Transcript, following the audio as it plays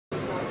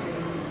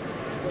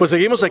Pues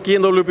seguimos aquí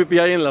en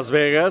WPPI en Las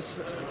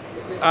Vegas.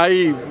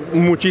 Hay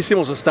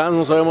muchísimos stands,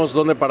 no sabemos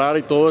dónde parar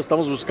y todo.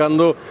 Estamos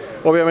buscando,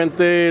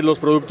 obviamente, los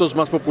productos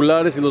más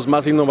populares y los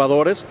más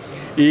innovadores.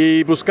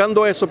 Y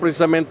buscando eso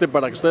precisamente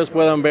para que ustedes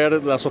puedan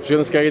ver las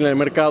opciones que hay en el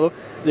mercado,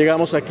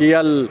 llegamos aquí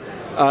al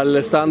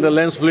stand de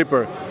Lens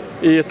Flipper.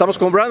 Y estamos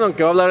con Brandon,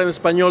 que va a hablar en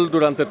español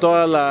durante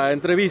toda la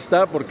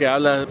entrevista, porque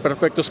habla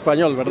perfecto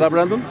español, ¿verdad,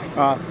 Brandon?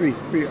 Sí,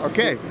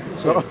 okay.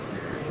 So,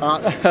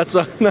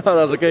 no,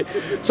 that's okay.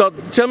 So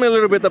tell me a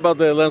little bit about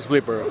the lens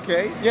flipper.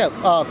 okay,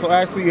 yes. So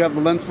actually you have the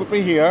lens flipper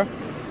here.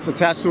 It's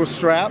attached to a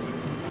strap.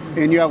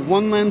 And you have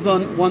one lens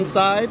on one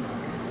side.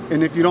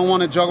 And if you don't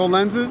want to juggle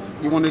lenses,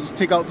 you want to just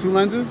take out two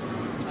lenses,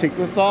 you take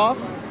this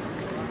off,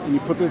 and you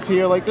put this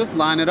here like this,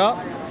 line it up.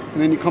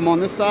 And then you come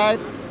on this side,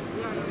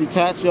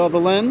 detach your other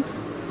lens,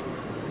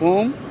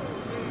 boom.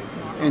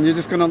 And you're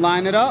just going to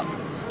line it up,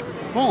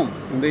 boom.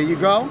 And there you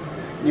go.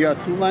 You have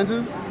two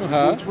lenses, this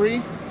one's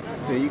free.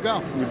 There you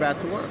go. You're back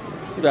to work.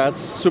 That's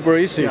super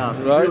easy, yeah,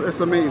 it's right?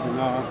 It's amazing.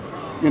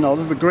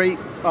 This is a great,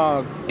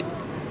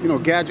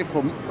 gadget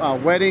for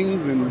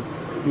weddings, and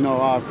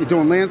if you're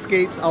doing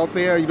landscapes out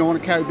there, you don't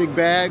want to carry big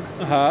bags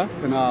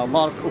and a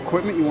lot of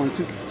equipment. You want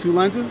two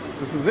lenses.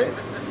 This is it.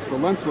 The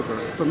lens flipper.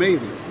 It's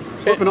amazing.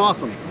 It's flipping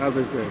awesome, as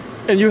they say.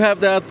 And you have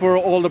that for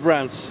all the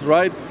brands,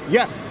 right?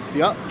 Yes.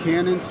 Yep.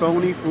 Canon,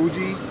 Sony,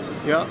 Fuji.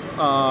 Yep.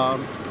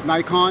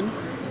 Nikon. Yeah.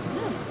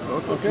 So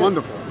it's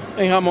wonderful.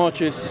 And how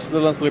much is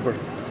the lens flipper?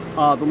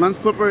 The lens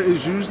flipper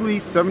is usually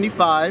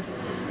 $75,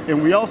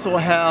 and we also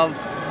have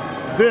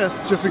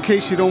this, just in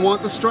case you don't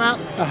want the strap.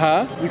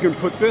 You can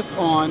put this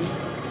on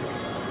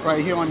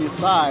right here on your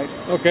side.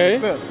 Okay.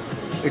 Like this.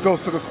 It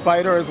goes to the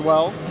Spider as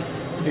well.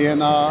 And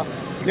so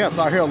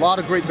I hear a lot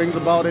of great things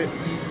about it.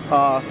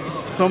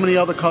 So many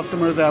other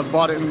customers have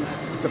bought it in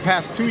the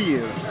past 2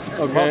 years.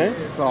 Okay.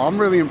 So I'm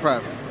really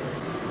impressed.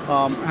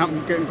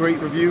 I'm getting great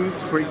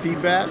reviews, great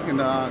feedback,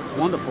 and it's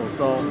wonderful.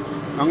 So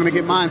I'm going to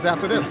get mine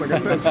after this, like I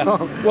said.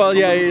 So. Well,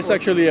 yeah, it's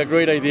actually a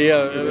great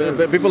idea.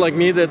 People like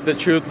me that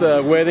shoot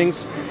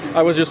weddings,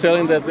 I was just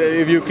telling that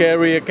if you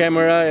carry a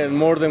camera and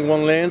more than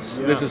one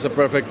lens, this is a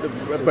perfect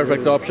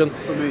option.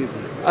 It's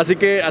amazing. Así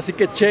que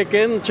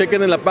chequen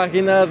en la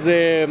página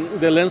de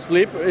Lens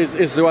Flip,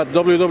 is what,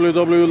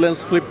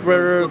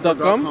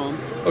 www.lensflipper.com.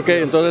 Ok,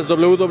 entonces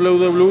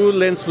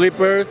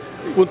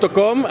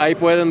www.lensflipper.com, ahí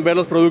pueden ver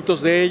los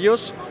productos de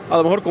ellos. A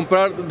lo mejor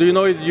comprar, do you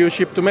know if you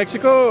ship to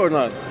Mexico or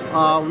not?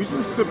 We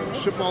just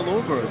ship all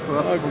over, so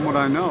that's from what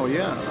I know,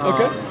 yeah.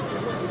 Okay.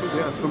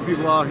 Yeah, some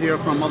people are here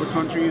from other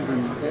countries,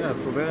 and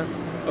so they're...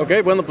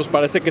 Ok, bueno, pues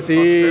parece que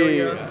sí,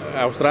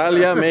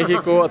 Australia,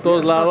 México, a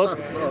todos lados.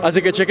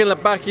 Así que chequen la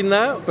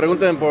página,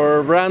 pregunten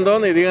por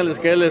Brandon y díganles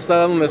que él les está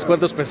dando un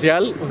descuento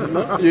especial.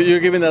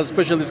 You're giving a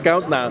special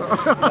discount? No,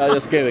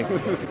 just kidding.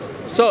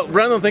 So,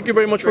 Brandon, thank you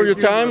very much for your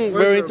time.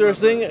 Very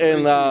interesting,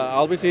 and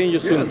I'll be seeing you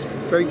soon.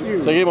 Yes, thank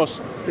you.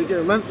 Seguimos. Take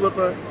care. Lens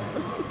Flipper.